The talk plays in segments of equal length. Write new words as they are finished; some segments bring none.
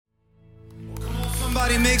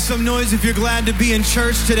Somebody make some noise if you're glad to be in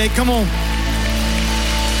church today. Come on.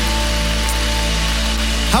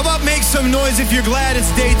 How about make some noise if you're glad it's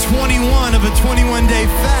day 21 of a 21-day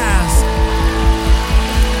fast?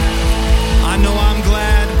 I know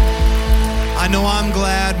I'm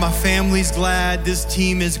glad. My family's glad. This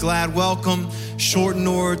team is glad. Welcome, Short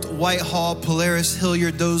North, Whitehall, Polaris,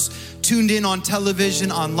 Hilliard, those tuned in on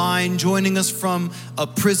television, online, joining us from a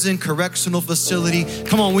prison correctional facility.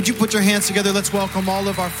 Come on, would you put your hands together? Let's welcome all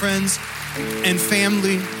of our friends and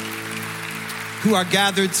family who are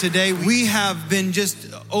gathered today. We have been just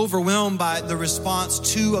overwhelmed by the response.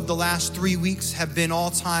 2 of the last 3 weeks have been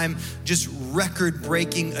all-time, just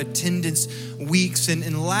record-breaking attendance weeks.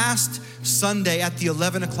 And last Sunday at the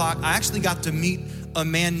 11 o'clock, I actually got to meet a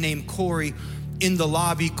man named Corey in the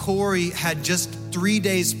lobby. Corey had just 3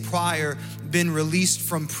 days prior been released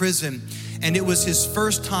from prison, and it was his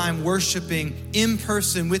first time worshiping in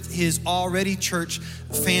person with his already church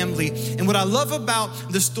family. And what I love about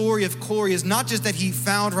the story of Corey is not just that he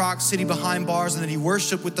found Rock City behind bars and that he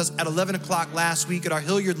worshiped with us at 11 o'clock last week at our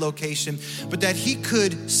Hilliard location, but that he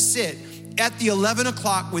could sit at the 11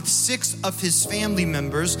 o'clock with 6 of his family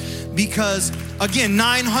members because, again,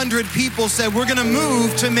 900 people said, we're gonna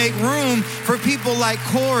move to make room for people like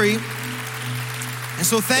Corey. And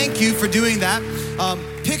so thank you for doing that.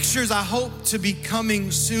 Pictures I hope to be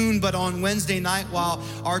coming soon, but on Wednesday night while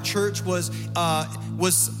our church was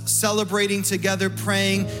celebrating together,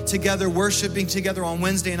 praying together, worshiping together on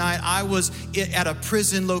Wednesday night, I was at a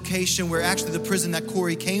prison location where actually the prison that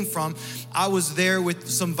Corey came from, I was there with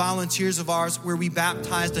some volunteers of ours where we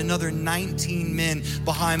baptized another 19 men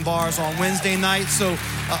behind bars on Wednesday night. So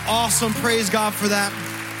awesome, praise God for that.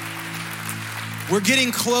 We're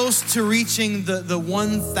getting close to reaching the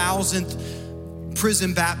 1,000th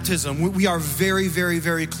prison baptism. We are very, very,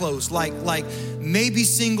 very close. Like maybe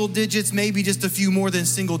single digits, maybe just a few more than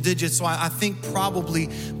single digits. So I think probably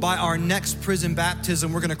by our next prison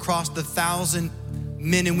baptism, we're gonna cross the 1,000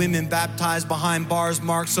 men and women baptized behind bars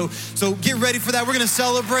mark. So get ready for that. We're gonna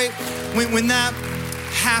celebrate when that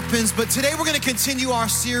happens. But today we're gonna continue our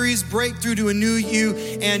series, Breakthrough to a New You.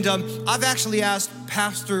 And I've actually asked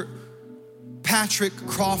Pastor Patrick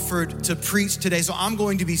Crawford to preach today. So I'm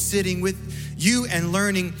going to be sitting with you and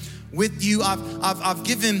learning with you. I've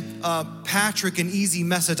given Patrick an easy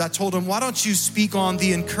message. I told him, why don't you speak on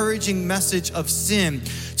the encouraging message of sin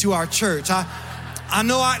to our church? I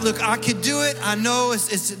know I could do it. I know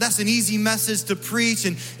that's an easy message to preach,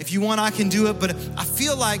 and if you want, I can do it, but I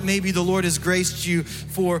feel like maybe the Lord has graced you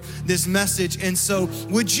for this message. And so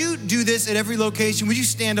would you do this at every location? Would you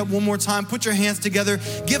stand up one more time, put your hands together,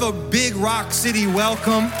 give a big Rock City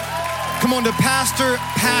welcome. Come on to Pastor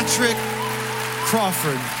Patrick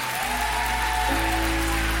Crawford.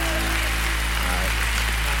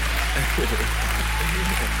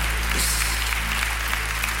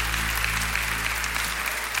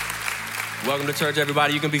 Welcome to church,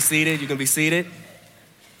 everybody. You can be seated.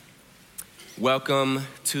 Welcome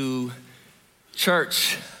to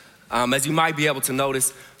church. As you might be able to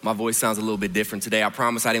notice, my voice sounds a little bit different today. I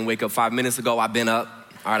promise I didn't wake up 5 minutes ago. I've been up.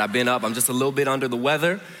 All right, I've been up. I'm just a little bit under the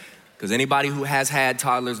weather because anybody who has had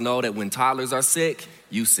toddlers know that when toddlers are sick,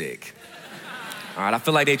 you sick. All right, I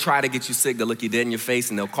feel like they try to get you sick. They'll look you dead in your face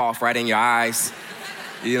and they'll cough right in your eyes.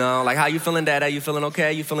 You know, like, how you feeling, Dad? Are you feeling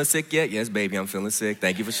okay? You feeling sick yet? Yes, baby, I'm feeling sick.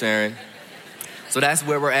 Thank you for sharing. So that's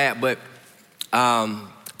where we're at, but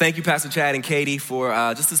thank you, Pastor Chad and Katie, for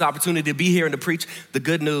just this opportunity to be here and to preach the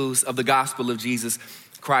good news of the gospel of Jesus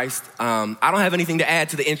Christ. I don't have anything to add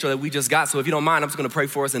to the intro that we just got, so if you don't mind, I'm just gonna pray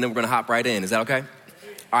for us and then we're gonna hop right in. Is that okay?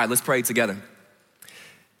 All right, let's pray together.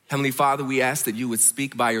 Heavenly Father, we ask that you would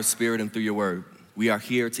speak by your Spirit and through your word. We are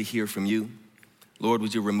here to hear from you. Lord,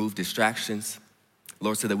 would you remove distractions?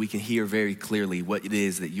 Lord, so that we can hear very clearly what it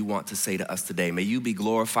is that you want to say to us today. May you be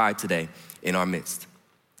glorified today in our midst.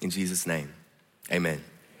 In Jesus' name, amen.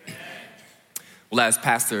 Well, as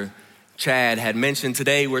Pastor Chad had mentioned,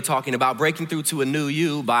 today we're talking about breaking through to a new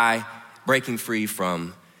you by breaking free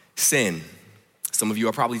from sin. Some of you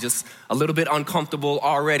are probably just a little bit uncomfortable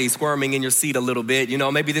already, squirming in your seat a little bit. You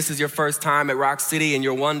know, maybe this is your first time at Rock City and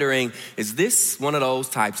you're wondering, is this one of those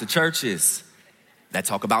types of churches that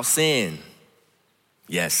talk about sin?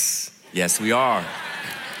 Yes, we are.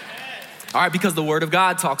 All right, because the word of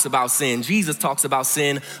God talks about sin. Jesus talks about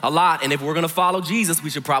sin a lot. And if we're gonna follow Jesus, we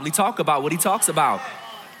should probably talk about what he talks about.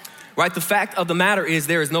 Right, the fact of the matter is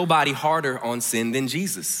there is nobody harder on sin than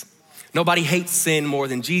Jesus. Nobody hates sin more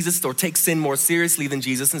than Jesus or takes sin more seriously than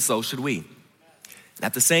Jesus, and so should we.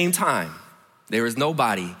 At the same time, there is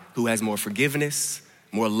nobody who has more forgiveness,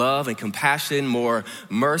 more love and compassion, more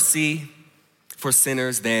mercy for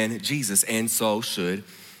sinners than Jesus, and so should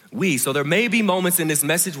we. So there may be moments in this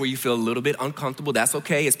message where you feel a little bit uncomfortable. That's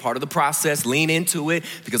okay. It's part of the process. Lean into it,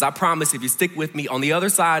 because I promise if you stick with me, on the other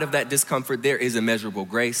side of that discomfort, there is immeasurable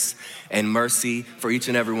grace and mercy for each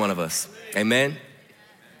and every one of us. Amen?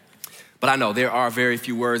 But I know there are very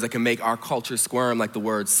few words that can make our culture squirm like the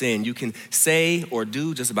word sin. You can say or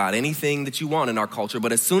do just about anything that you want in our culture,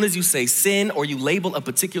 but as soon as you say sin or you label a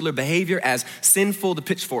particular behavior as sinful, the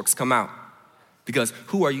pitchforks come out. Because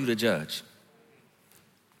who are you to judge?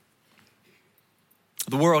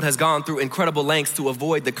 The world has gone through incredible lengths to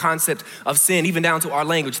avoid the concept of sin, even down to our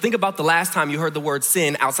language. Think about the last time you heard the word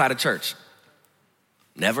sin outside of church.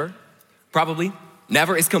 Never, probably.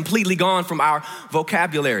 Never. It's completely gone from our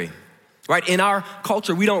vocabulary, right? In our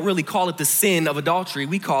culture, we don't really call it the sin of adultery.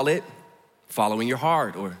 We call it following your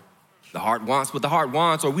heart, or the heart wants what the heart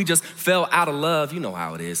wants, or we just fell out of love. You know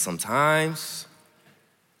how it is sometimes.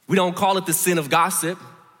 We don't call it the sin of gossip.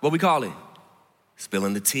 What we call it?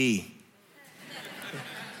 Spilling the tea.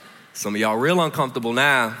 Some of y'all real uncomfortable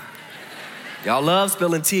now. Y'all love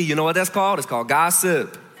spilling tea. You know what that's called? It's called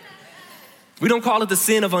gossip. We don't call it the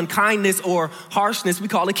sin of unkindness or harshness. We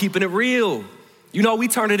call it keeping it real. You know, we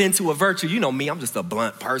turn it into a virtue. You know me, I'm just a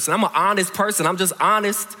blunt person. I'm an honest person. I'm just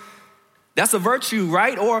honest. That's a virtue,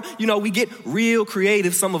 right? Or, you know, we get real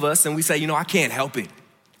creative, some of us, and we say, you know, I can't help it.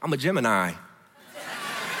 I'm a Gemini.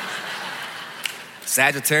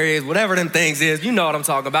 Sagittarius, whatever them things is, you know what I'm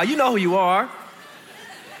talking about. You know who you are.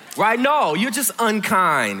 Right? No, you're just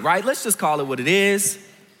unkind, right? Let's just call it what it is.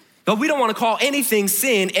 But we don't want to call anything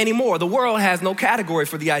sin anymore. The world has no category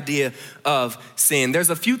for the idea of sin. There's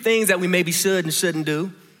a few things that we maybe should and shouldn't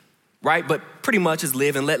do, right? But pretty much is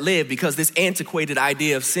live and let live, because this antiquated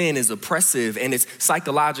idea of sin is oppressive and it's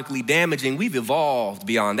psychologically damaging. We've evolved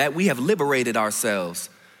beyond that. We have liberated ourselves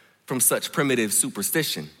from such primitive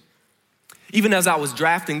superstition. Even as I was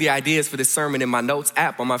drafting the ideas for this sermon in my notes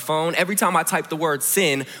app on my phone, every time I typed the word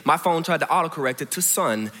sin, my phone tried to autocorrect it to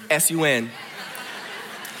son, S-U-N.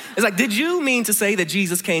 It's like, did you mean to say that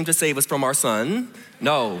Jesus came to save us from our son?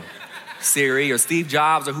 No. Siri or Steve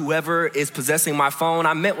Jobs or whoever is possessing my phone,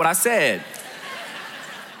 I meant what I said.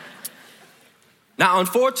 Now,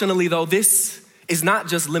 unfortunately, though, this is not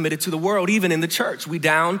just limited to the world. Even in the church, we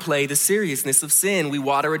downplay the seriousness of sin. We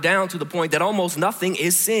water it down to the point that almost nothing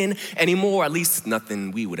is sin anymore, at least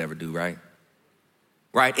nothing we would ever do, right?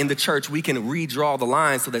 Right? In the church, we can redraw the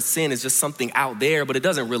line so that sin is just something out there, but it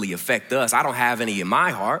doesn't really affect us. I don't have any in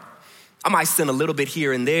my heart. I might sin a little bit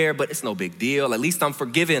here and there, but it's no big deal. At least I'm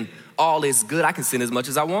forgiven. All is good. I can sin as much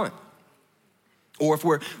as I want. Or if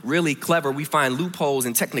we're really clever, we find loopholes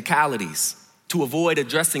and technicalities to avoid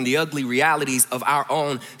addressing the ugly realities of our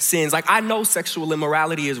own sins. Like, I know sexual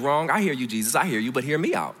immorality is wrong. I hear you, Jesus. I hear you, but hear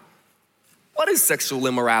me out. What is sexual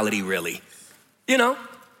immorality really? You know?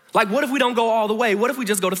 Like, what if we don't go all the way? What if we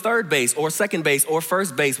just go to third base or second base or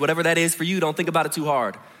first base, whatever that is for you? Don't think about it too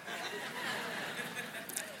hard.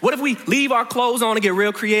 What if we leave our clothes on and get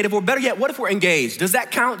real creative? Or better yet, what if we're engaged? Does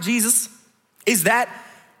that count, Jesus? Is that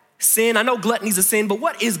sin? I know gluttony's a sin, but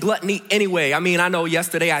what is gluttony anyway? I mean, I know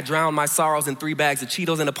yesterday I drowned my sorrows in 3 bags of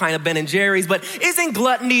Cheetos and a pint of Ben & Jerry's, but isn't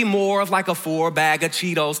gluttony more of like a 4 bag of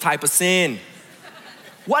Cheetos type of sin?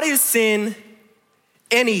 What is sin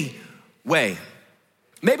anyway?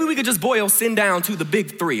 Maybe we could just boil sin down to the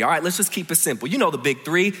big 3. All right, let's just keep it simple. You know the big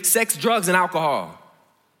 3: sex, drugs, and alcohol.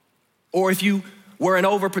 Or if you were an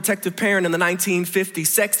overprotective parent in the 1950s,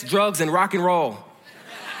 sex, drugs, and rock and roll.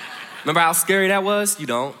 Remember how scary that was? You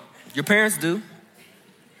don't. Your parents do.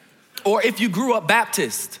 Or if you grew up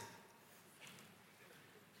Baptist,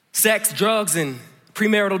 sex, drugs, and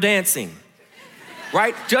premarital dancing,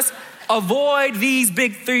 right? Just avoid these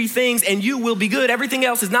big 3 things and you will be good. Everything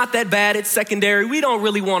else is not that bad. It's secondary. We don't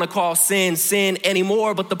really want to call sin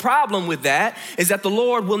anymore. But the problem with that is that the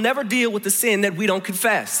Lord will never deal with the sin that we don't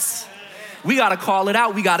confess. We got to call it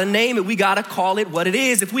out. We got to name it. We got to call it what it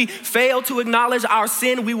is. If we fail to acknowledge our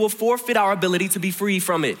sin, we will forfeit our ability to be free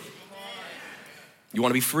from it. You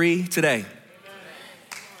want to be free today?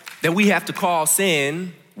 Then we have to call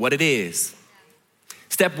sin what it is.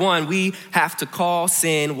 Step 1, we have to call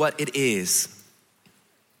sin what it is.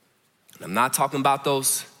 I'm not talking about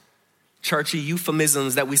those churchy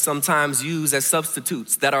euphemisms that we sometimes use as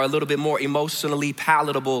substitutes that are a little bit more emotionally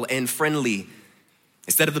palatable and friendly.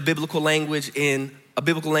 Instead of the biblical language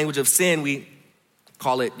of sin, we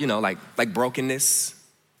call it, like brokenness.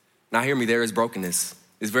 Now hear me, there is brokenness.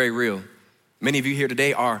 It's very real. Many of you here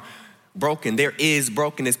today are broken. There is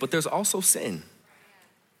brokenness, but there's also sin.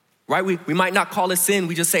 right? We might not call it sin.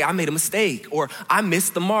 We just say, I made a mistake, or I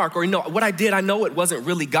missed the mark, or what I did, I know it wasn't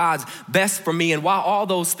really God's best for me. And while all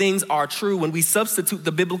those things are true, when we substitute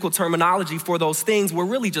the biblical terminology for those things, we're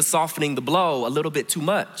really just softening the blow a little bit too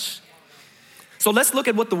much. So let's look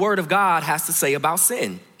at what the word of God has to say about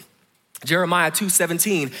sin. Jeremiah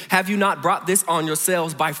 2:17, have you not brought this on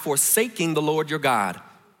yourselves by forsaking the Lord your God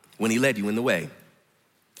when he led you in the way?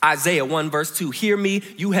 Isaiah 1 verse 2, hear me,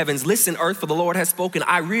 you heavens, listen earth, for the Lord has spoken.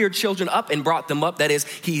 I reared children up and brought them up. That is,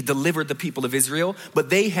 he delivered the people of Israel, but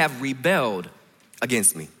they have rebelled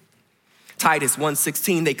against me. Titus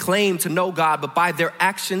 1:16, they claim to know God, but by their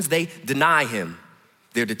actions they deny him.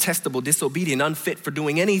 They're detestable, disobedient, unfit for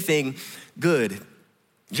doing anything good.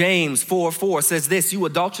 James 4:4 says this, you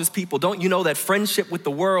adulterous people, don't you know that friendship with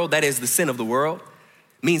the world, that is the sin of the world,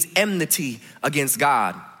 means enmity against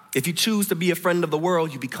God? If you choose to be a friend of the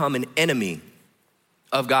world, you become an enemy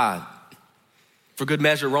of God. For good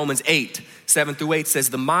measure, Romans 8:7-8 says,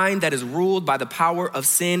 the mind that is ruled by the power of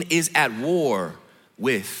sin is at war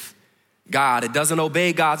with God. It doesn't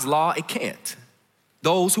obey God's law, it can't.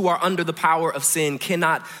 Those who are under the power of sin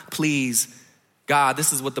cannot please God.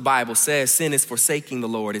 This is what the Bible says. Sin is forsaking the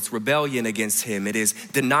Lord. It's rebellion against him. It is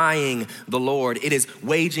denying the Lord. It is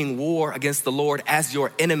waging war against the Lord as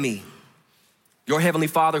your enemy. Your heavenly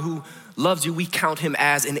Father who loves you, we count him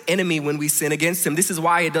as an enemy when we sin against him. This is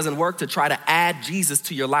why it doesn't work to try to add Jesus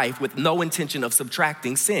to your life with no intention of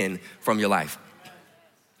subtracting sin from your life.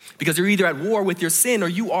 Because you're either at war with your sin or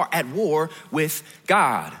you are at war with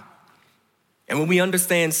God. And when we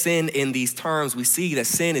understand sin in these terms, we see that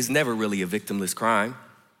sin is never really a victimless crime.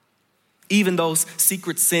 Even those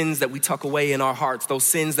secret sins that we tuck away in our hearts, those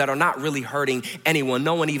sins that are not really hurting anyone,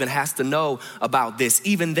 no one even has to know about this.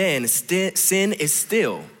 Even then, sin is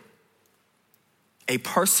still a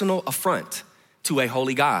personal affront to a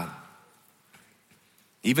holy God.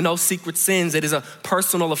 Even those secret sins, it is a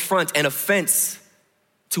personal affront and offense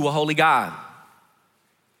to a holy God.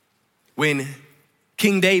 When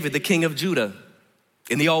King David, the king of Judah,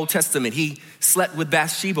 in the Old Testament, he slept with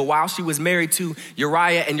Bathsheba while she was married to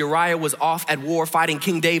Uriah, and Uriah was off at war fighting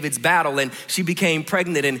King David's battle, and she became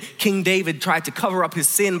pregnant, and King David tried to cover up his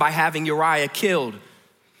sin by having Uriah killed.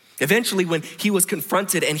 Eventually, when he was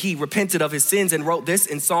confronted and he repented of his sins and wrote this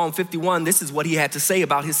in Psalm 51, this is what he had to say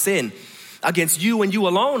about his sin. Against you and you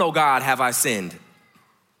alone, O God, have I sinned.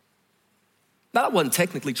 Now, that wasn't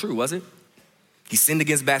technically true, was it? He sinned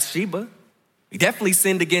against Bathsheba. He definitely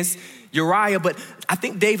sinned against Uriah, but I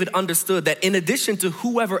think David understood that in addition to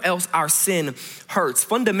whoever else our sin hurts,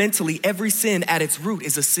 fundamentally every sin at its root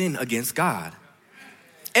is a sin against God.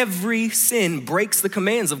 Every sin breaks the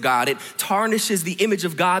commands of God. It tarnishes the image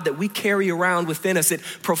of God that we carry around within us. It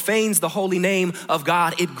profanes the holy name of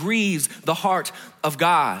God. It grieves the heart of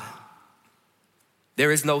God.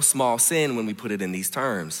 There is no small sin when we put it in these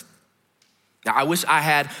terms. Now, I wish I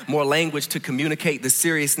had more language to communicate the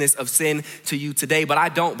seriousness of sin to you today, but I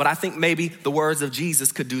don't. But I think maybe the words of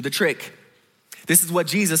Jesus could do the trick. This is what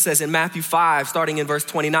Jesus says in Matthew 5, starting in verse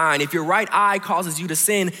 29. If your right eye causes you to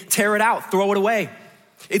sin, tear it out, throw it away.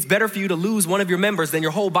 It's better for you to lose one of your members than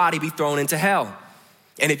your whole body be thrown into hell.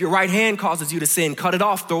 And if your right hand causes you to sin, cut it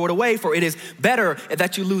off, throw it away, for it is better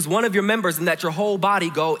that you lose one of your members than that your whole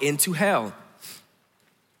body go into hell.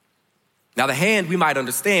 Now, the hand, we might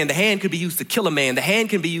understand, the hand could be used to kill a man. The hand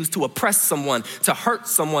can be used to oppress someone, to hurt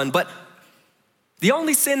someone. But the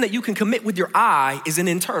only sin that you can commit with your eye is an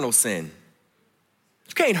internal sin.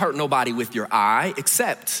 You can't hurt nobody with your eye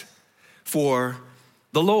except for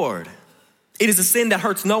the Lord. It is a sin that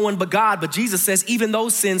hurts no one but God. But Jesus says even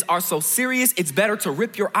those sins are so serious, it's better to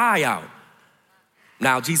rip your eye out.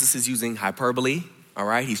 Now, Jesus is using hyperbole, all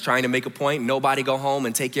right? He's trying to make a point. Nobody go home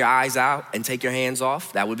and take your eyes out and take your hands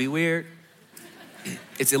off. That would be weird.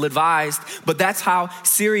 It's ill-advised, but that's how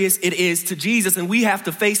serious it is to Jesus, and we have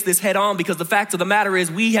to face this head on because the fact of the matter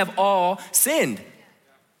is we have all sinned.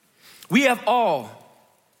 We have all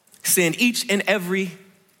sinned, each and every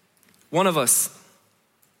one of us.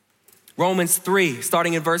 Romans 3,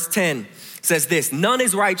 starting in verse 10, says this, none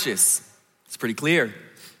is righteous. It's pretty clear.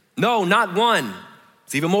 No, not one.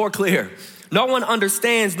 It's even more clear. No one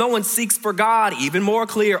understands, no one seeks for God, even more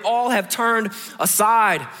clear. All have turned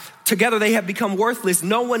aside. Together they have become worthless.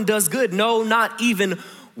 No one does good, no, not even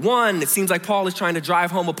one. It seems like Paul is trying to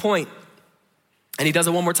drive home a point. And he does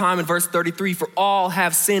it one more time in verse 33, for all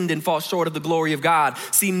have sinned and fall short of the glory of God.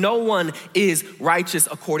 See, no one is righteous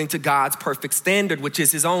according to God's perfect standard, which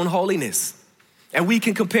is his own holiness. And we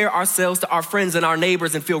can compare ourselves to our friends and our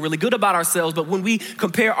neighbors and feel really good about ourselves, but when we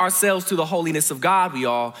compare ourselves to the holiness of God, we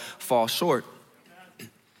all fall short.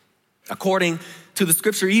 According to the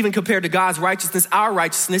scripture, even compared to God's righteousness, our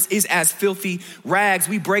righteousness is as filthy rags.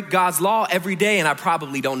 We break God's law every day, and I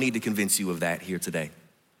probably don't need to convince you of that here today.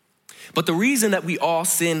 But the reason that we all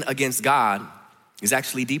sin against God is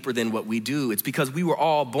actually deeper than what we do. It's because we were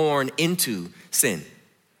all born into sin.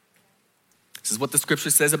 This is what the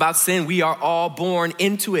scripture says about sin. We are all born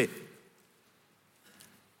into it.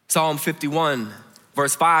 Psalm 51,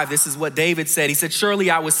 verse 5, this is what David said. He said, surely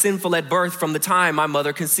I was sinful at birth from the time my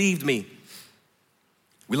mother conceived me.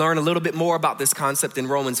 We learn a little bit more about this concept in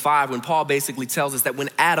Romans 5 when Paul basically tells us that when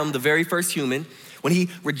Adam, the very first human, when he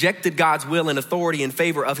rejected God's will and authority in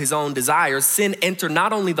favor of his own desires, sin entered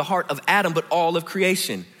not only the heart of Adam, but all of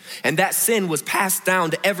creation. And that sin was passed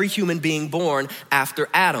down to every human being born after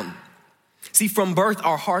Adam. See, from birth,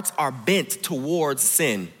 our hearts are bent towards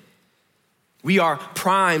sin. We are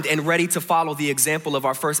primed and ready to follow the example of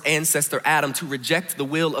our first ancestor, Adam, to reject the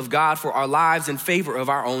will of God for our lives in favor of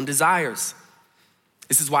our own desires.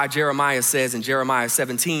 This is why Jeremiah says in Jeremiah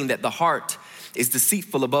 17 that the heart is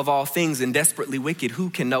deceitful above all things and desperately wicked. Who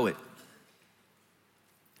can know it?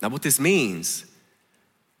 Now, what this means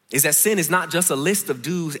is that sin is not just a list of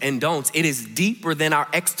do's and don'ts. It is deeper than our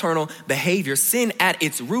external behavior. Sin at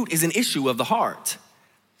its root is an issue of the heart.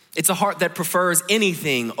 It's a heart that prefers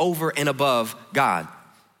anything over and above God.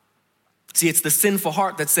 See, it's the sinful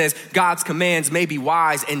heart that says God's commands may be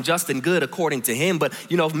wise and just and good according to him. But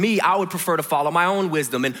me, I would prefer to follow my own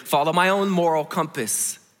wisdom and follow my own moral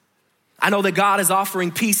compass. I know that God is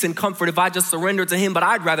offering peace and comfort if I just surrender to him, but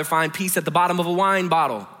I'd rather find peace at the bottom of a wine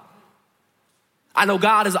bottle. I know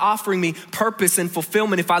God is offering me purpose and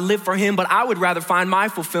fulfillment if I live for him, but I would rather find my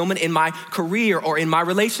fulfillment in my career or in my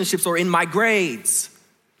relationships or in my grades.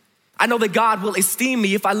 I know that God will esteem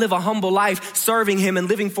me if I live a humble life serving him and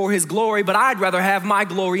living for his glory, but I'd rather have my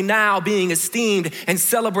glory now being esteemed and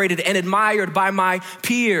celebrated and admired by my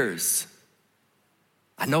peers.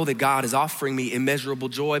 I know that God is offering me immeasurable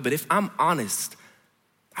joy, but if I'm honest,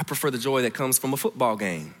 I prefer the joy that comes from a football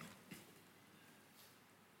game.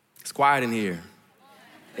 It's quiet in here,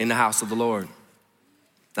 in the house of the Lord.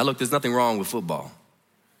 Now look, there's nothing wrong with football.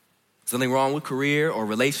 There's nothing wrong with career or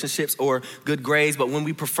relationships or good grades, but when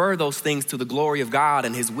we prefer those things to the glory of God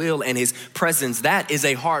and his will and his presence, that is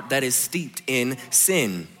a heart that is steeped in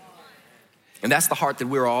sin. And that's the heart that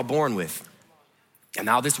we're all born with. And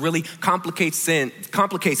now this really complicates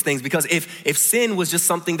things, because if sin was just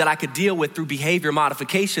something that I could deal with through behavior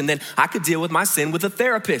modification, then I could deal with my sin with a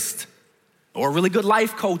therapist or a really good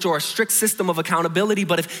life coach or a strict system of accountability.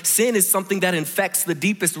 But if sin is something that infects the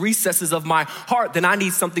deepest recesses of my heart, then I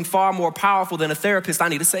need something far more powerful than a therapist. I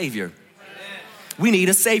need a savior. We need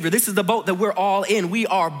a savior. This is the boat that we're all in. We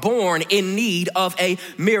are born in need of a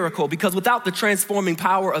miracle, because without the transforming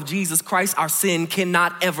power of Jesus Christ, our sin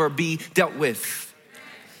cannot ever be dealt with.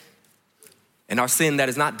 And our sin that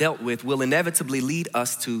is not dealt with will inevitably lead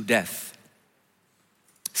us to death.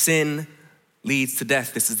 Sin leads to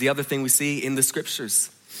death. This is the other thing we see in the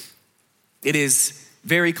scriptures. It is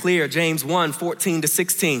very clear, James 1, 14 to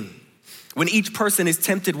 16. When each person is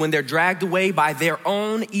tempted, when they're dragged away by their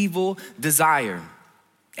own evil desire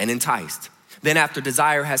and enticed. Then after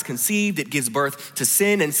desire has conceived, it gives birth to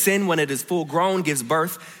sin, and sin, when it is full grown, gives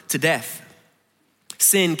birth to death.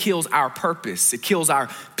 Sin kills our purpose. It kills our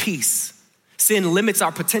peace. Sin limits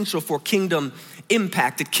our potential for kingdom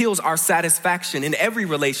impact. It kills our satisfaction in every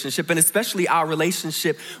relationship, and especially our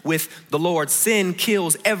relationship with the Lord. Sin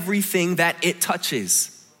kills everything that it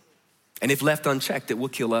touches. And if left unchecked, it will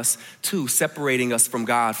kill us too, separating us from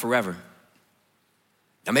God forever.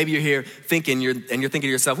 Now maybe you're here thinking, you're thinking to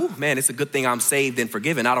yourself, oh man, it's a good thing I'm saved and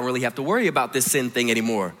forgiven. I don't really have to worry about this sin thing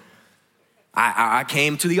anymore. I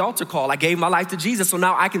came to the altar call. I gave my life to Jesus, so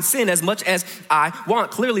now I can sin as much as I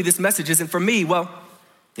want. Clearly this message isn't for me. Well,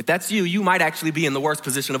 if that's you, you might actually be in the worst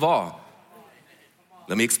position of all.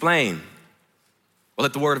 Let me explain. Well,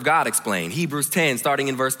 let the word of God explain. Hebrews 10, starting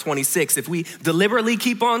in verse 26. If we deliberately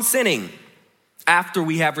keep on sinning after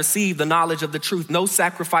we have received the knowledge of the truth, no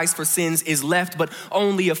sacrifice for sins is left, but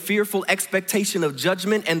only a fearful expectation of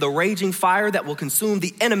judgment and the raging fire that will consume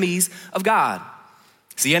the enemies of God.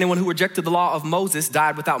 See, anyone who rejected the law of Moses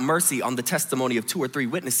died without mercy on the testimony of 2 or 3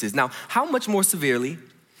 witnesses. Now, how much more severely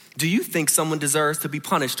do you think someone deserves to be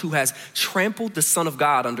punished who has trampled the Son of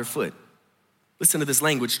God underfoot? Listen to this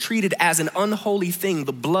language. Treated as an unholy thing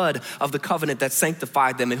the blood of the covenant that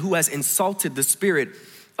sanctified them, and who has insulted the Spirit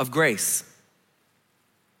of grace.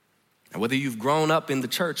 Now, whether you've grown up in the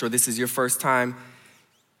church or this is your first time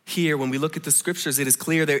here, when we look at the scriptures, it is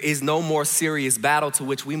clear there is no more serious battle to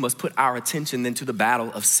which we must put our attention than to the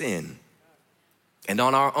battle of sin. And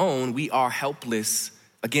on our own, we are helpless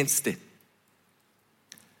against it.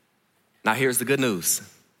 Now here's the good news.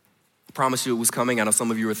 I promise you it was coming. I know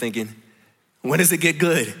some of you were thinking, when does it get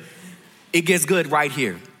good? It gets good right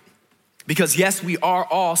here. Because yes, we are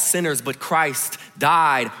all sinners, but Christ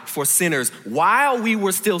died for sinners. While we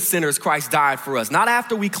were still sinners, Christ died for us. Not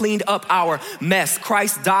after we cleaned up our mess.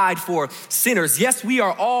 Christ died for sinners. Yes, we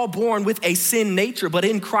are all born with a sin nature, but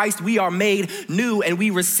in Christ we are made new and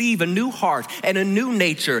we receive a new heart and a new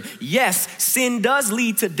nature. Yes, sin does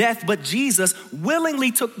lead to death, but Jesus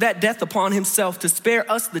willingly took that death upon himself to spare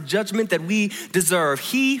us the judgment that we deserve.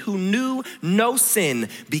 He who knew no sin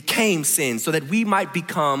became sin so that we might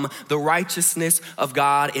become the righteousness of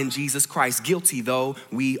God in Jesus Christ, guilty though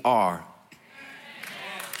we are.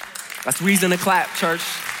 That's reason to clap, church.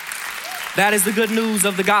 That is the good news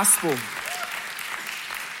of the gospel.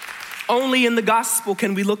 Only in the gospel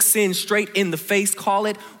can we look sin straight in the face, call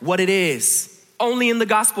it what it is. Only in the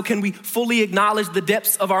gospel can we fully acknowledge the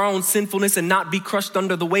depths of our own sinfulness and not be crushed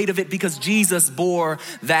under the weight of it, because Jesus bore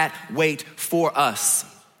that weight for us.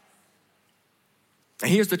 And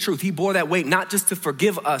here's the truth. He bore that weight not just to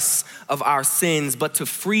forgive us of our sins, but to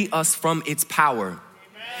free us from its power.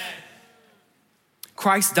 Amen.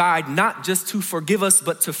 Christ died not just to forgive us,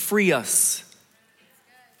 but to free us.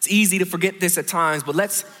 It's easy to forget this at times, but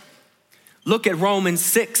let's look at Romans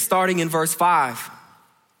 6, starting in verse 5.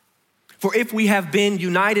 For if we have been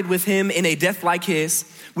united with him in a death like his,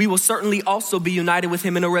 we will certainly also be united with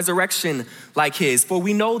him in a resurrection like his. For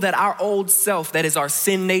we know that our old self, that is our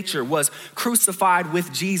sin nature, was crucified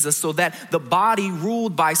with Jesus so that the body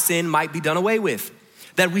ruled by sin might be done away with.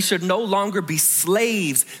 That we should no longer be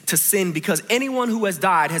slaves to sin, because anyone who has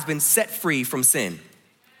died has been set free from sin.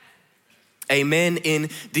 Amen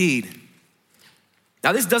indeed.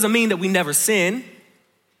 Now this doesn't mean that we never sin.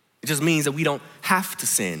 It just means that we don't have to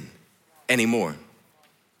sin anymore.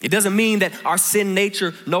 It doesn't mean that our sin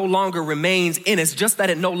nature no longer remains in us, just that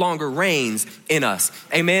it no longer reigns in us.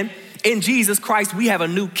 Amen. In Jesus Christ, we have a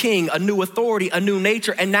new king, a new authority, a new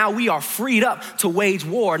nature, and now we are freed up to wage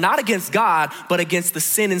war, not against God, but against the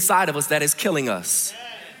sin inside of us that is killing us.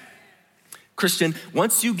 Christian,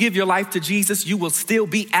 once you give your life to Jesus, you will still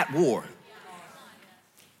be at war.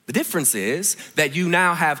 The difference is that you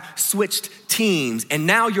now have switched teams, and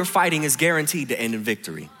now your fighting is guaranteed to end in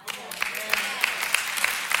victory.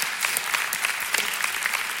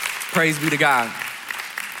 Praise be to God.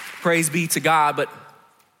 Praise be to God. But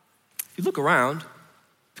if you look around,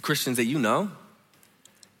 the Christians that you know,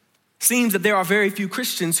 it seems that there are very few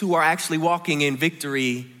Christians who are actually walking in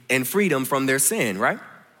victory and freedom from their sin, right?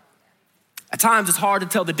 At times it's hard to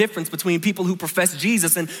tell the difference between people who profess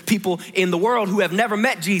Jesus and people in the world who have never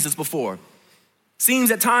met Jesus before.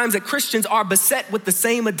 Seems at times that Christians are beset with the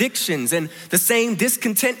same addictions and the same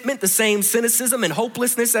discontentment, the same cynicism and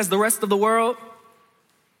hopelessness as the rest of the world.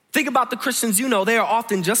 Think about the Christians you know. They are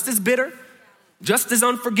often just as bitter, just as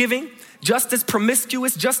unforgiving, just as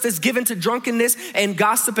promiscuous, just as given to drunkenness and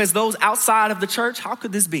gossip as those outside of the church. How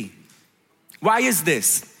could this be? Why is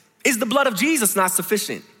this? Is the blood of Jesus not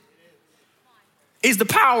sufficient? Is the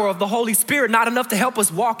power of the Holy Spirit not enough to help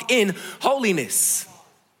us walk in holiness?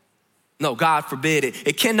 No, God forbid it.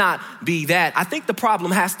 It cannot be that. I think the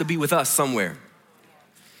problem has to be with us somewhere.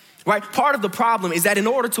 Right? Part of the problem is that in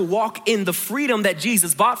order to walk in the freedom that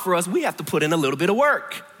Jesus bought for us, we have to put in a little bit of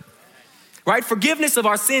work. Right? Forgiveness of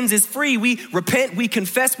our sins is free. We repent, we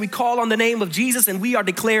confess, we call on the name of Jesus, and we are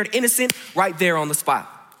declared innocent right there on the spot.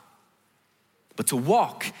 But to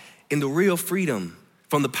walk in the real freedom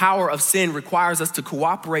from the power of sin requires us to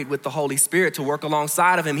cooperate with the Holy Spirit, to work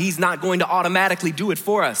alongside of him. He's not going to automatically do it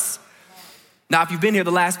for us. Now, if you've been here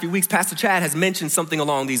the last few weeks, Pastor Chad has mentioned something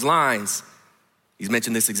along these lines. He's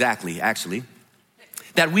mentioned this exactly, actually,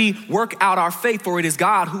 that we work out our faith, for it is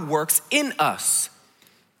God who works in us.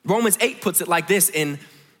 Romans 8 puts it like this in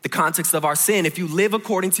the context of our sin. If you live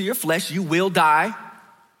according to your flesh, you will die,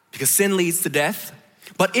 because sin leads to death.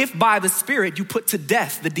 But if by the Spirit you put to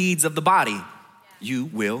death the deeds of the body, you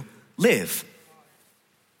will live.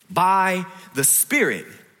 By the Spirit,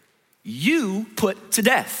 you put to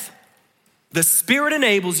death. The Spirit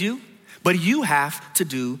enables you, but you have to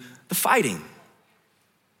do the fighting.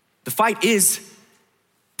 The fight is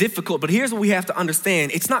difficult, but here's what we have to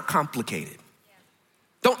understand. It's not complicated.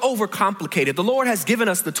 Don't overcomplicate it. The Lord has given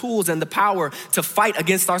us the tools and the power to fight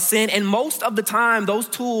against our sin, and most of the time, those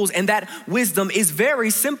tools and that wisdom is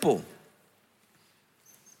very simple.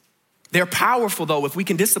 They're powerful, though, if we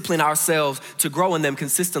can discipline ourselves to grow in them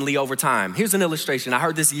consistently over time. Here's an illustration. I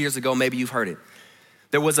heard this years ago. Maybe you've heard it.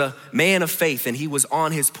 There was a man of faith, and he was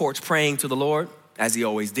on his porch praying to the Lord, as he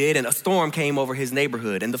always did, and a storm came over his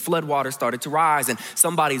neighborhood, and the floodwater started to rise, and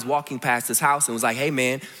somebody's walking past his house and was like, hey,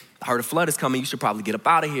 man, I heard a flood is coming. You should probably get up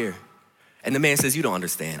out of here. And the man says, you don't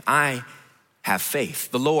understand. I have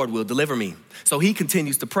faith. The Lord will deliver me. So he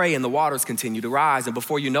continues to pray and the waters continue to rise. And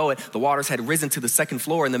before you know it, the waters had risen to the second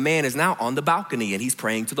floor and the man is now on the balcony and he's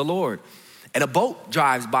praying to the Lord. And a boat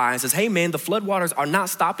drives by and says, hey man, the floodwaters are not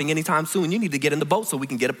stopping anytime soon. You need to get in the boat so we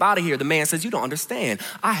can get up out of here. The man says, you don't understand.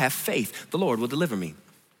 I have faith. The Lord will deliver me.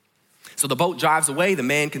 So the boat drives away, the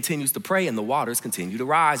man continues to pray and the waters continue to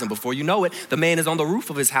rise. And before you know it, the man is on the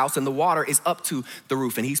roof of his house and the water is up to the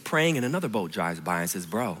roof and he's praying and another boat drives by and says,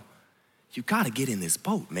 bro, you gotta get in this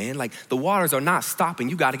boat, man. Like the waters are not stopping.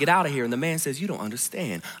 You gotta get out of here. And the man says, you don't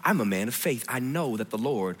understand. I'm a man of faith. I know that the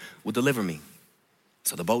Lord will deliver me.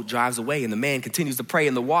 So the boat drives away and the man continues to pray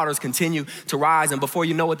and the waters continue to rise. And before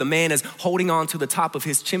you know it, the man is holding on to the top of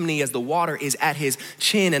his chimney as the water is at his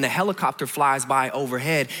chin and a helicopter flies by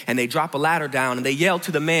overhead and they drop a ladder down and they yell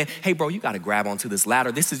to the man, hey bro, you gotta grab onto this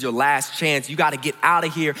ladder. This is your last chance. You gotta get out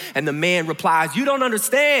of here. And the man replies, you don't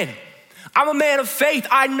understand. I'm a man of faith.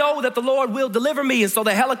 I know that the Lord will deliver me. And so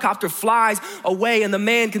the helicopter flies away and the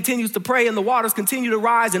man continues to pray and the waters continue to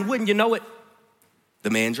rise. And wouldn't you know it, the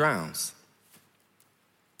man drowns.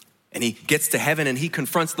 And he gets to heaven and he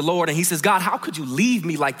confronts the Lord and he says, God, how could you leave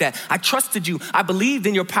me like that? I trusted you. I believed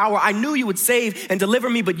in your power. I knew you would save and deliver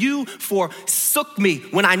me, but you forsook me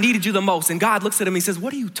when I needed you the most. And God looks at him and he says,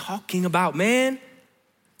 what are you talking about, man?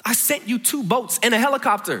 I sent you 2 boats and a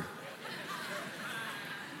helicopter.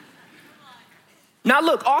 Now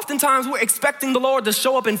look, oftentimes we're expecting the Lord to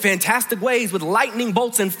show up in fantastic ways with lightning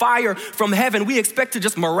bolts and fire from heaven. We expect to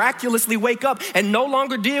just miraculously wake up and no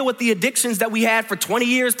longer deal with the addictions that we had for 20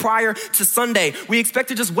 years prior to Sunday. We expect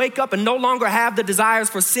to just wake up and no longer have the desires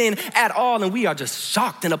for sin at all. And we are just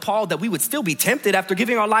shocked and appalled that we would still be tempted after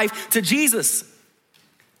giving our life to Jesus.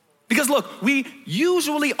 Because look, we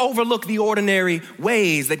usually overlook the ordinary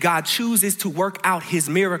ways that God chooses to work out his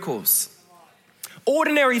miracles.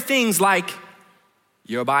 Ordinary things like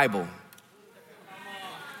your Bible.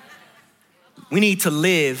 We need to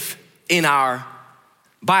live in our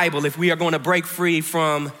Bible if we are going to break free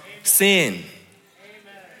from sin.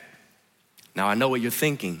 Now, I know what you're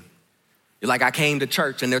thinking. You're like, I came to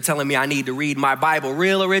church and they're telling me I need to read my Bible.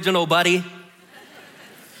 Real original, buddy.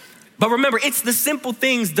 But remember, it's the simple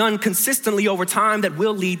things done consistently over time that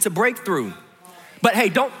will lead to breakthrough. But hey,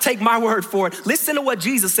 don't take my word for it. Listen to what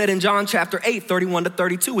Jesus said in John chapter 8, 31 to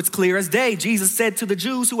 32. It's clear as day. Jesus said to the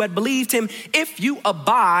Jews who had believed him, if you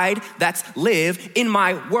abide, that's live, in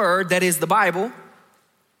my word, that is the Bible.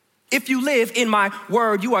 If you live in my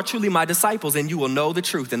word, you are truly my disciples and you will know the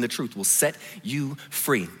truth and the truth will set you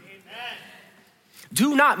free. Amen.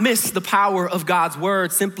 Do not miss the power of God's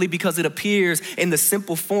word simply because it appears in the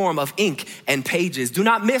simple form of ink and pages. Do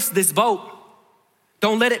not miss this boat.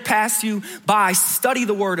 Don't let it pass you by. Study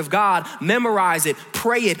the word of God, memorize it,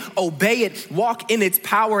 pray it, obey it, walk in its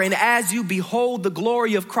power. And as you behold the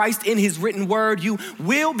glory of Christ in his written word, you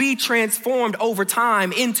will be transformed over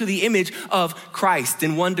time into the image of Christ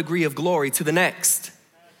in one degree of glory to the next.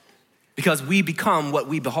 Because we become what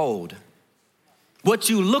we behold. What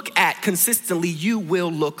you look at consistently, you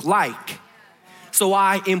will look like. So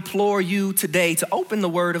I implore you today to open the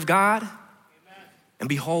word of God and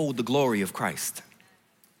behold the glory of Christ.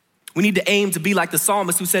 We need to aim to be like the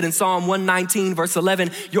psalmist who said in Psalm 119, verse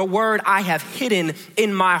 11, your word I have hidden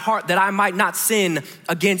in my heart that I might not sin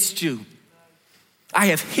against you. I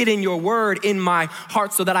have hidden your word in my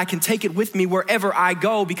heart so that I can take it with me wherever I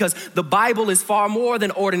go, because the Bible is far more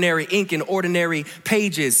than ordinary ink and ordinary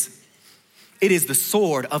pages. It is the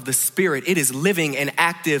sword of the Spirit. It is living and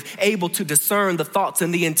active, able to discern the thoughts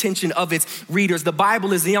and the intention of its readers. The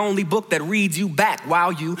Bible is the only book that reads you back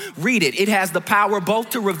while you read it. It has the power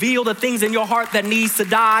both to reveal the things in your heart that needs to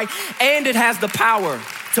die, and it has the power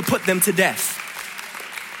to put them to death.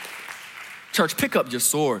 Church, pick up your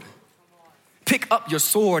sword. Pick up your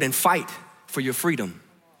sword and fight for your freedom.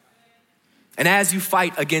 And as you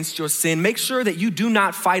fight against your sin, make sure that you do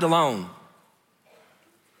not fight alone.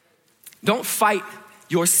 Don't fight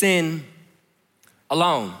your sin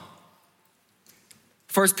alone.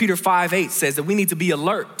 1 Peter 5:8 says that we need to be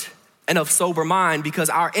alert and of sober mind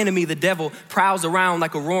because our enemy, the devil, prowls around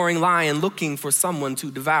like a roaring lion looking for someone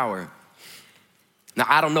to devour. Now,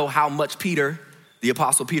 I don't know how much Peter, the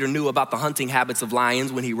Apostle Peter, knew about the hunting habits of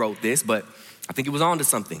lions when he wrote this, but I think he was onto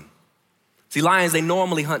something. See, lions, they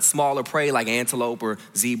normally hunt smaller prey like antelope or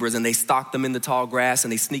zebras, and they stalk them in the tall grass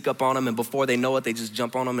and they sneak up on them, and before they know it, they just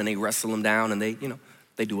jump on them and they wrestle them down, and they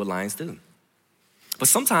do what lions do. But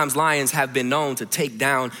sometimes lions have been known to take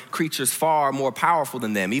down creatures far more powerful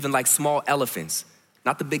than them, even like small elephants.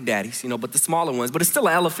 Not the big daddies, but the smaller ones, but it's still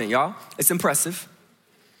an elephant, y'all. It's impressive.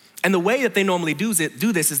 And the way that they normally do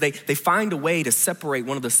this is they find a way to separate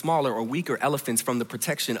one of the smaller or weaker elephants from the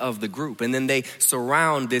protection of the group. And then they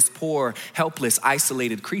surround this poor, helpless,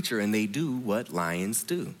 isolated creature, and they do what lions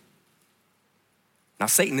do. Now,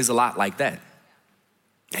 Satan is a lot like that.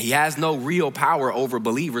 He has no real power over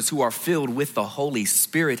believers who are filled with the Holy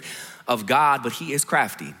Spirit of God, but he is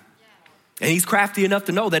crafty. And he's crafty enough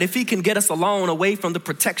to know that if he can get us alone away from the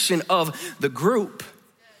protection of the group,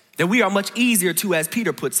 then we are much easier to, as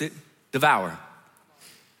Peter puts it, devour.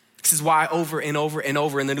 This is why over and over and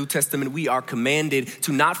over in the New Testament, we are commanded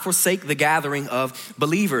to not forsake the gathering of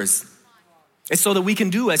believers. And so that we can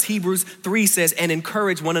do, as Hebrews 3 says, and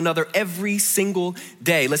encourage one another every single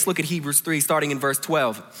day. Let's look at Hebrews 3, starting in verse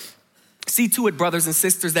 12. See to it, brothers and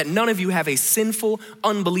sisters, that none of you have a sinful,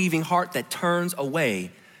 unbelieving heart that turns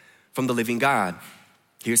away from the living God.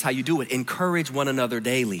 Here's how you do it. Encourage one another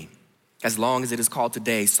daily, as long as it is called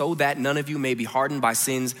today, so that none of you may be hardened by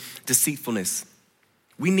sin's deceitfulness.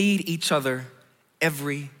 We need each other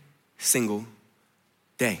every single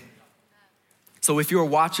day. So if you're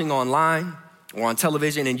watching online or on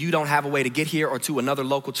television and you don't have a way to get here or to another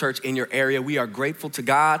local church in your area, we are grateful to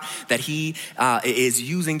God that he is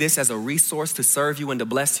using this as a resource to serve you and to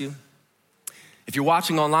bless you. If you're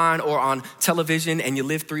watching online or on television and you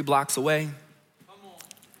live 3 blocks away,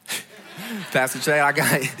 Pastor Jay, I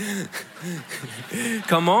got it.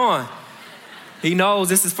 Come on. He knows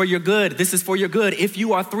this is for your good. This is for your good. If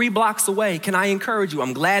you are 3 blocks away, can I encourage you?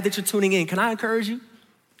 I'm glad that you're tuning in. Can I encourage you?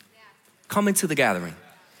 Come into the gathering.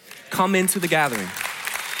 Come into the gathering.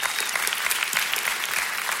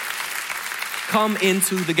 Come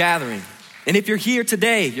into the gathering. And if you're here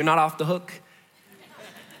today, you're not off the hook.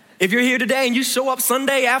 If you're here today and you show up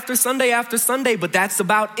Sunday after Sunday after Sunday, but that's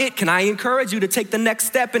about it, can I encourage you to take the next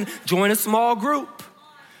step and join a small group?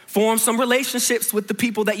 Form some relationships with the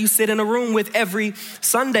people that you sit in a room with every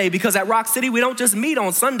Sunday, because at Rock City, we don't just meet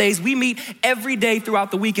on Sundays, we meet every day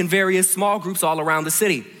throughout the week in various small groups all around the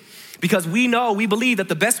city. Because we believe that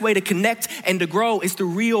the best way to connect and to grow is through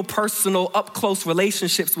real, personal, up-close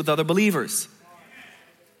relationships with other believers.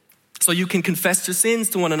 So you can confess your sins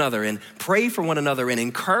to one another and pray for one another and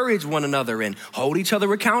encourage one another and hold each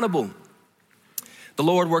other accountable. The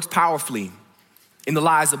Lord works powerfully in the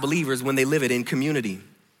lives of believers when they live it in community.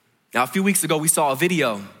 Now, a few weeks ago, we saw a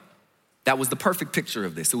video that was the perfect picture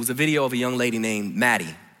of this. It was a video of a young lady named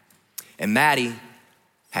Maddie. And Maddie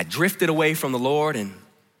had drifted away from the Lord, and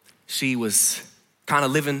she was kind of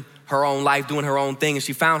living her own life, doing her own thing, and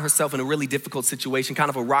she found herself in a really difficult situation, kind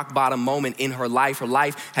of a rock bottom moment in her life. Her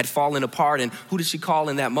life had fallen apart, and who did she call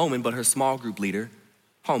in that moment but her small group leader,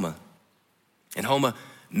 Homa. And Homa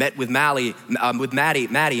met with Maddie,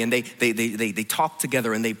 and they talked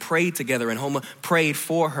together and they prayed together, and Homa prayed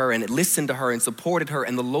for her and listened to her and supported her,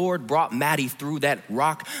 and the Lord brought Maddie through that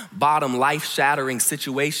rock bottom, life-shattering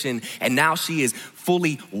situation, and now she is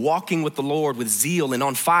fully walking with the Lord with zeal and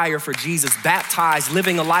on fire for Jesus, baptized,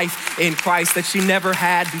 living a life in Christ that she never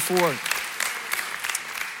had before.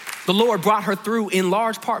 The Lord brought her through in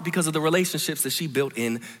large part because of the relationships that she built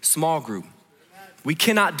in small group. We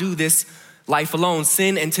cannot do this life alone.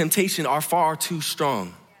 Sin and temptation are far too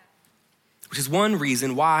strong, which is one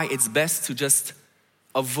reason why it's best to just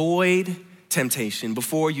avoid temptation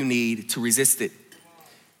before you need to resist it.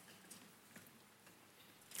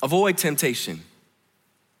 Avoid temptation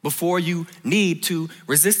before you need to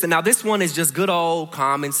resist it. Now, this one is just good old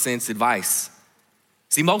common sense advice.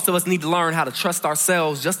 See, most of us need to learn how to trust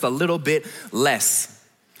ourselves just a little bit less.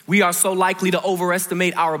 We are so likely to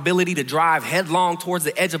overestimate our ability to drive headlong towards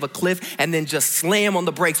the edge of a cliff and then just slam on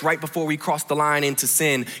the brakes right before we cross the line into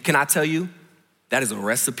sin. Can I tell you, that is a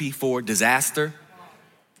recipe for disaster.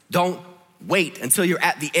 Don't wait until you're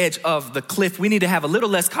at the edge of the cliff. We need to have a little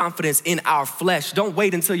less confidence in our flesh. Don't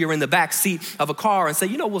wait until you're in the back seat of a car and say,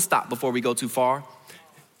 we'll stop before we go too far.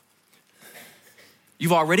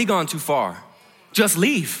 You've already gone too far. Just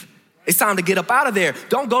leave. It's time to get up out of there.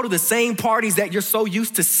 Don't go to the same parties that you're so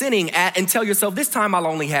used to sinning at and tell yourself, this time I'll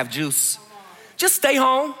only have juice. Just stay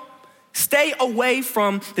home. Stay away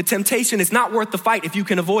from the temptation. It's not worth the fight if you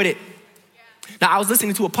can avoid it. Now, I was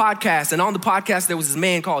listening to a podcast, and on the podcast, there was this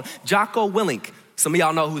man called Jocko Willink. Some of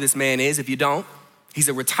y'all know who this man is. If you don't, he's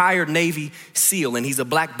a retired Navy SEAL, and he's a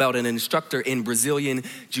black belt and an instructor in Brazilian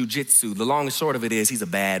Jiu-Jitsu. The long and short of it is he's a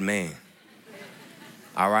bad man.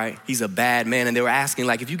 All right? He's a bad man. And they were asking,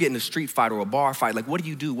 if you get in a street fight or a bar fight, what do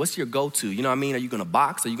you do? What's your go-to? You know what I mean? Are you going to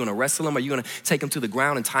box? Are you going to wrestle him? Are you going to take him to the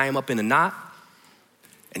ground and tie him up in a knot?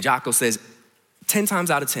 And Jocko says, 10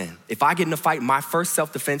 times out of 10, if I get in a fight, my first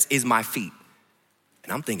self-defense is my feet.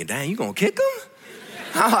 And I'm thinking, dang, you going to kick him?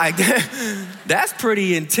 I'm like, that's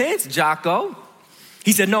pretty intense, Jocko.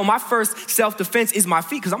 He said, no, my first self-defense is my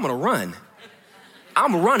feet because I'm gonna run.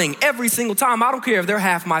 I'm running every single time. I don't care if they're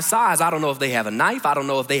half my size. I don't know if they have a knife. I don't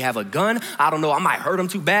know if they have a gun. I don't know, I might hurt them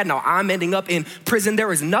too bad. Now I'm ending up in prison.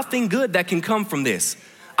 There is nothing good that can come from this.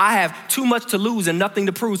 I have too much to lose and nothing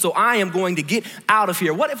to prove, so I am going to get out of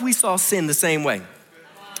here. What if we saw sin the same way?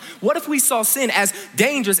 What if we saw sin as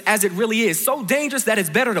dangerous as it really is? So dangerous that it's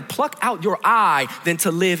better to pluck out your eye than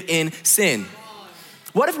to live in sin.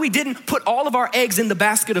 What if we didn't put all of our eggs in the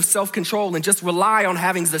basket of self-control and just rely on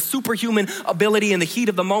having the superhuman ability in the heat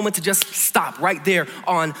of the moment to just stop right there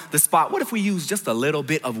on the spot? What if we used just a little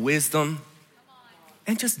bit of wisdom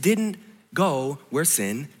and just didn't go where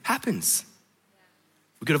sin happens?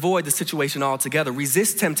 We could avoid the situation altogether.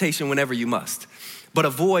 Resist temptation whenever you must, but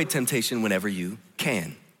avoid temptation whenever you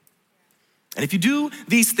can. And if you do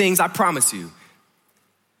these things, I promise you,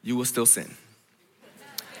 you will still sin.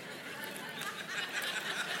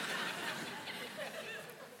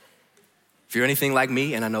 If you're anything like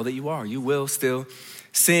me, and I know that you are, you will still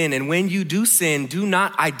sin. And when you do sin, do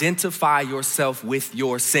not identify yourself with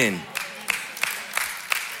your sin.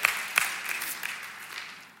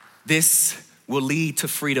 This will lead to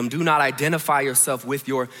freedom. Do not identify yourself with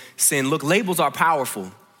your sin. Look, labels are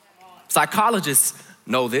powerful. Psychologists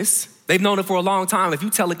know this. They've known it for a long time. If you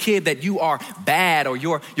tell a kid that you are bad or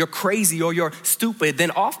you're crazy or you're stupid,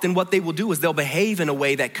 then often what they will do is they'll behave in a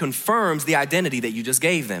way that confirms the identity that you just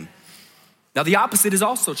gave them. Now, the opposite is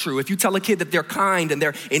also true. If you tell a kid that they're kind and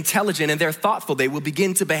they're intelligent and they're thoughtful, they will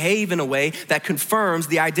begin to behave in a way that confirms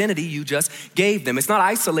the identity you just gave them. It's not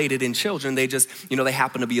isolated in children. They just, they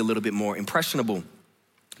happen to be a little bit more impressionable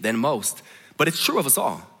than most. But it's true of us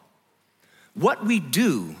all. What we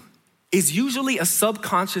do is usually a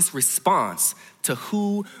subconscious response to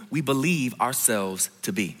who we believe ourselves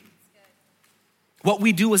to be. What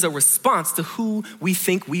we do is a response to who we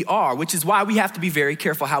think we are, which is why we have to be very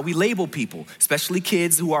careful how we label people, especially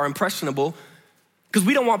kids who are impressionable, because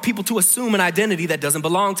we don't want people to assume an identity that doesn't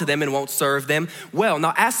belong to them and won't serve them well.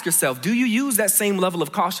 Now ask yourself, do you use that same level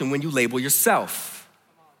of caution when you label yourself?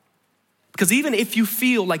 Because even if you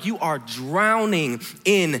feel like you are drowning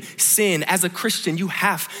in sin, as a Christian, you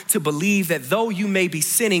have to believe that though you may be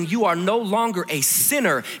sinning, you are no longer a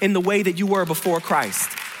sinner in the way that you were before Christ.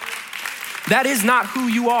 That is not who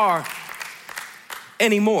you are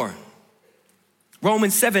anymore.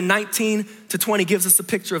 Romans 7:19-20 gives us a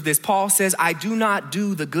picture of this. Paul says, I do not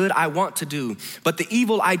do the good I want to do, but the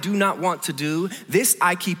evil I do not want to do, this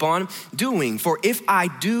I keep on doing. For if I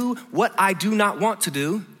do what I do not want to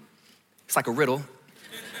do, it's like a riddle.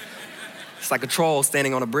 It's like a troll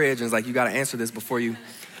standing on a bridge and it's like, you got to answer this before you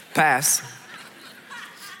pass.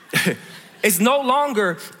 It's no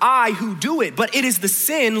longer I who do it, but it is the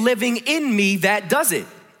sin living in me that does it.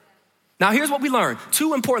 Now here's what we learn.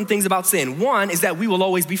 Two important things about sin. One is that we will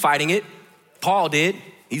always be fighting it. Paul did.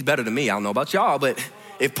 He's better than me. I don't know about y'all, but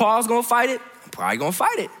if Paul's gonna fight it, I'm probably gonna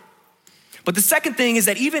fight it. But the second thing is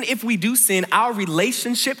that even if we do sin, our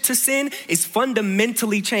relationship to sin is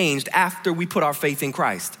fundamentally changed after we put our faith in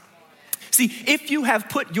Christ. See, if you have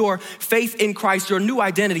put your faith in Christ, your new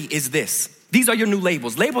identity is this. These are your new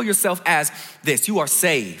labels. Label yourself as this. You are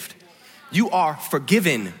saved. You are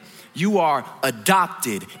forgiven. You are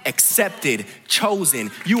adopted, accepted,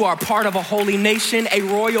 chosen. You are part of a holy nation, a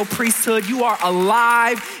royal priesthood. You are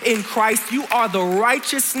alive in Christ. You are the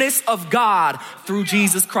righteousness of God through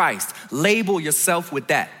Jesus Christ. Label yourself with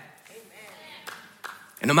that.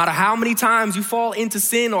 And no matter how many times you fall into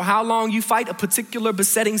sin or how long you fight a particular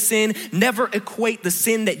besetting sin, never equate the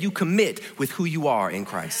sin that you commit with who you are in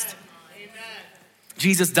Christ.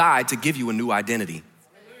 Jesus died to give you a new identity.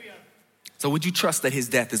 So would you trust that his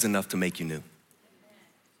death is enough to make you new?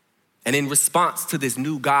 And in response to this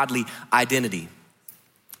new godly identity,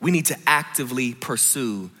 we need to actively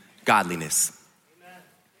pursue godliness.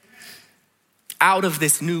 Out of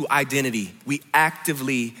this new identity, we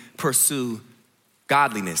actively pursue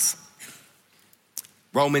godliness.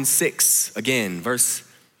 Romans 6, again, verse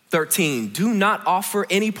 13, do not offer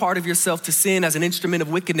any part of yourself to sin as an instrument of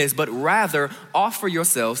wickedness, but rather offer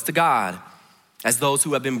yourselves to God as those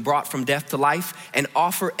who have been brought from death to life, and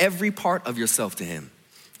offer every part of yourself to him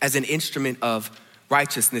as an instrument of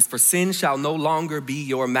righteousness. For sin shall no longer be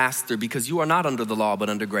your master, because you are not under the law, but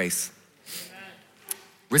under grace. Amen.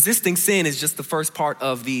 Resisting sin is just the first part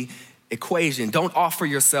of the equation. Don't offer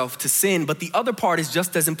yourself to sin, but the other part is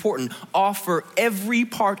just as important. Offer every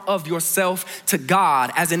part of yourself to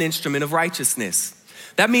God as an instrument of righteousness.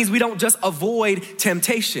 That means we don't just avoid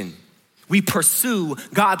temptation. We pursue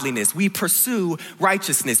godliness. We pursue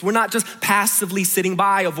righteousness. We're not just passively sitting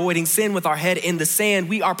by, avoiding sin with our head in the sand.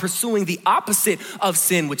 We are pursuing the opposite of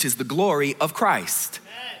sin, which is the glory of Christ.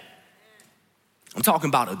 I'm talking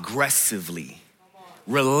about aggressively,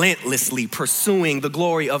 relentlessly pursuing the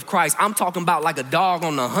glory of Christ. I'm talking about like a dog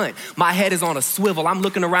on the hunt. My head is on a swivel. I'm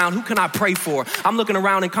looking around. Who can I pray for? I'm looking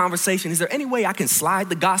around in conversation. Is there any way I can slide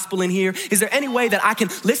the gospel in here? Is there any way that I can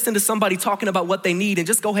listen to somebody talking about what they need and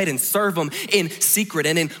just go ahead and serve them in secret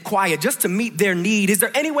and in quiet just to meet their need? Is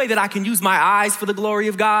there any way that I can use my eyes for the glory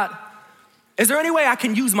of God? Is there any way I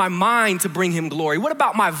can use my mind to bring him glory? What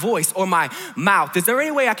about my voice or my mouth? Is there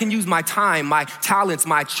any way I can use my time, my talents,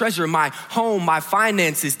 my treasure, my home, my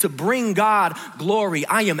finances to bring God glory?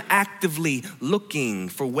 I am actively looking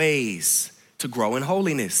for ways to grow in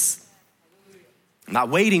holiness. I'm not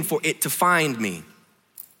waiting for it to find me.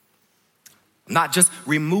 I'm not just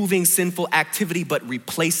removing sinful activity, but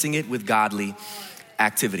replacing it with godly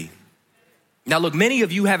activity. Now look, many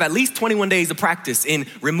of you have at least 21 days of practice in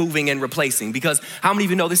removing and replacing, because how many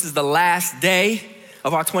of you know this is the last day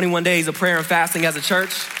of our 21 days of prayer and fasting as a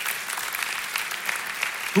church?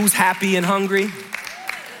 Who's happy and hungry?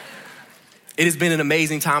 It has been an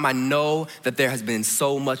amazing time. I know that there has been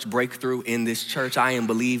so much breakthrough in this church. I am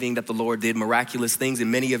believing that the Lord did miraculous things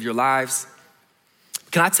in many of your lives.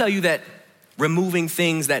 Can I tell you that removing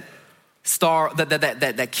things that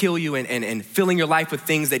kill you and filling your life with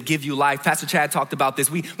things that give you life. Pastor Chad talked about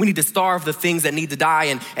this. We need to starve the things that need to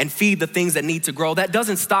die and feed the things that need to grow. That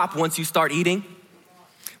doesn't stop once you start eating,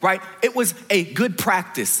 right? It was a good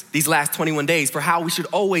practice these last 21 days for how we should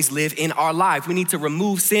always live in our life. We need to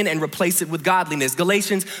remove sin and replace it with godliness.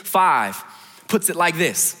 Galatians 5 puts it like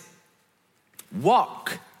this: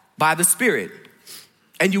 walk by the Spirit,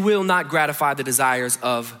 and you will not gratify the desires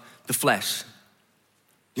of the flesh.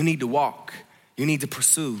 You need to walk, you need to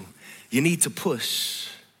pursue, you need to push.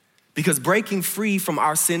 Because breaking free from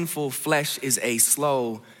our sinful flesh is a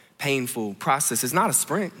slow, painful process. It's not a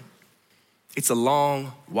sprint, it's a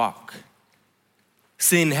long walk.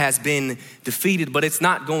 Sin has been defeated, but it's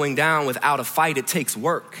not going down without a fight. It takes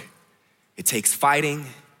work. It takes fighting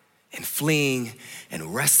and fleeing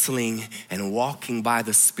and wrestling and walking by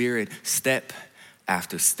the Spirit step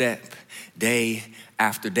after step, day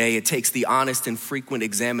after day. It takes the honest and frequent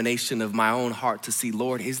examination of my own heart to see,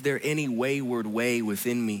 Lord, is there any wayward way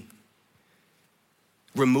within me?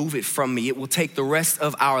 Remove it from me. It will take the rest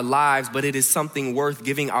of our lives, but it is something worth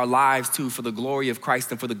giving our lives to for the glory of Christ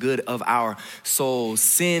and for the good of our souls.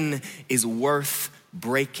 Sin is worth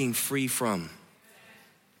breaking free from.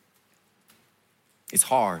 It's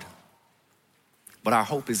hard, but our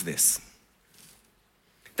hope is this: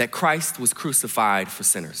 that Christ was crucified for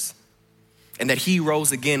sinners, and that he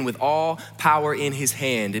rose again with all power in his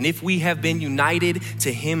hand. And if we have been united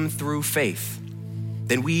to him through faith,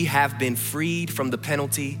 then we have been freed from the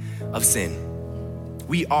penalty of sin.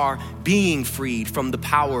 We are being freed from the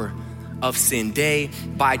power of sin day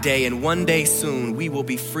by day. And one day soon, we will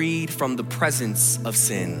be freed from the presence of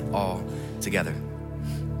sin altogether.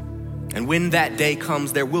 And when that day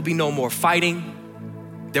comes, there will be no more fighting.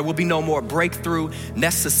 There will be no more breakthrough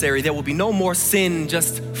necessary. There will be no more sin,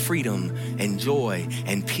 just freedom and joy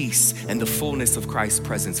and peace and the fullness of Christ's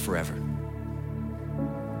presence forever.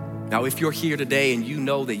 Now, if you're here today and you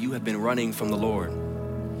know that you have been running from the Lord,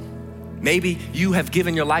 maybe you have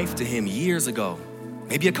given your life to him years ago,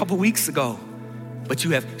 maybe a couple weeks ago, but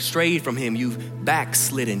you have strayed from him, you've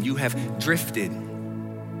backslidden, you have drifted.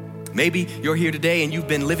 Maybe you're here today and you've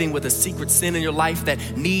been living with a secret sin in your life that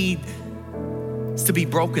needs to be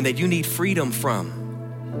broken, that you need freedom from.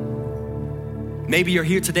 Maybe you're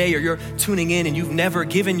here today or you're tuning in and you've never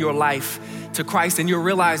given your life to Christ, and you're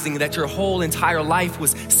realizing that your whole entire life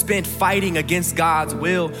was spent fighting against God's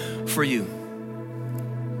will for you.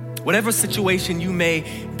 Whatever situation you may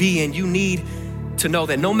be in, you need to know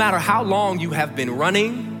that no matter how long you have been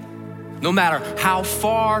running, no matter how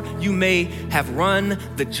far you may have run,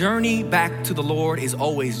 the journey back to the Lord is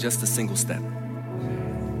always just a single step.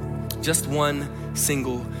 Just one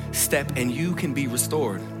single step, and you can be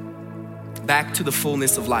restored back to the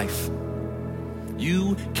fullness of life.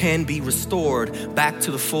 You can be restored back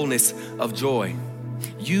to the fullness of joy.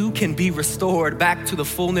 You can be restored back to the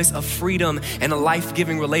fullness of freedom and a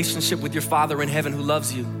life-giving relationship with your Father in heaven who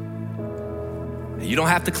loves you. You don't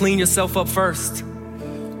have to clean yourself up first.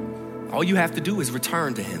 All you have to do is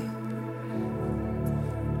return to him.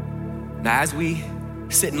 Now, as we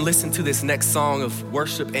sit and listen to this next song of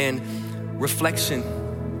worship and reflection,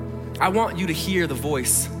 I want you to hear the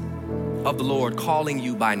voice of the Lord calling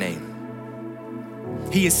you by name.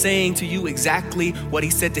 He is saying to you exactly what he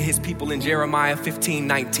said to his people in Jeremiah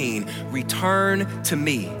 15:19. Return to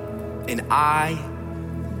me, and I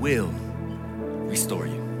will restore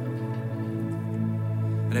you.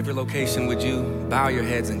 At every location, would you bow your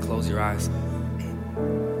heads and close your eyes?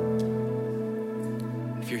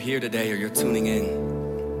 If you're here today or you're tuning in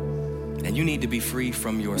and you need to be free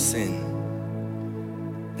from your sin,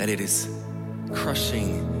 that it is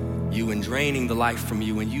crushing you and draining the life from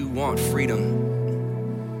you, and you want freedom,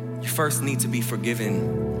 you first need to be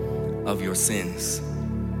forgiven of your sins.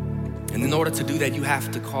 And in order to do that, you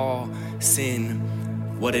have to call sin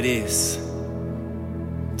what it is.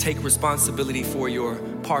 Take responsibility for your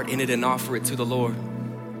part in it and offer it to the Lord.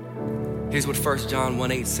 Here's what 1 John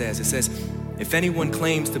 1:8 says. It says, if anyone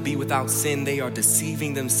claims to be without sin, they are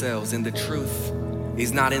deceiving themselves and the truth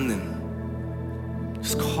is not in them.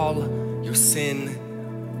 Just call your sin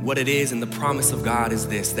what it is, and the promise of God is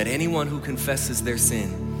this, that anyone who confesses their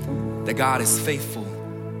sin, that God is faithful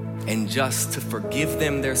and just to forgive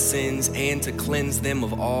them their sins and to cleanse them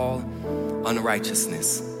of all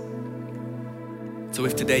unrighteousness. So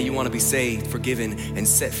if today you want to be saved, forgiven, and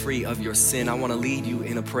set free of your sin, I want to lead you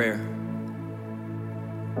in a prayer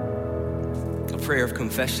of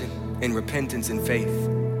confession and repentance and faith.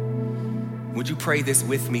 Would you pray this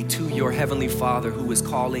with me to your Heavenly Father who is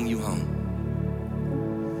calling you home?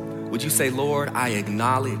 Would you say, Lord, I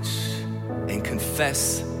acknowledge and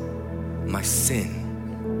confess my sin.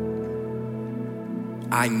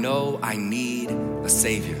 I know I need a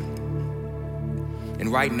Savior.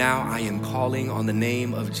 And right now I am calling on the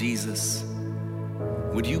name of Jesus.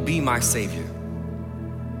 Would you be my Savior?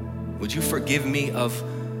 Would you forgive me of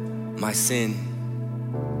my sin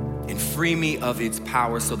and free me of its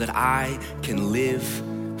power so that I can live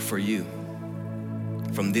for you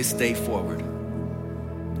from this day forward?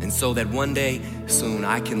 And so that one day soon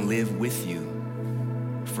I can live with you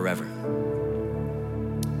forever.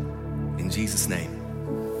 In Jesus' name,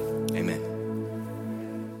 amen.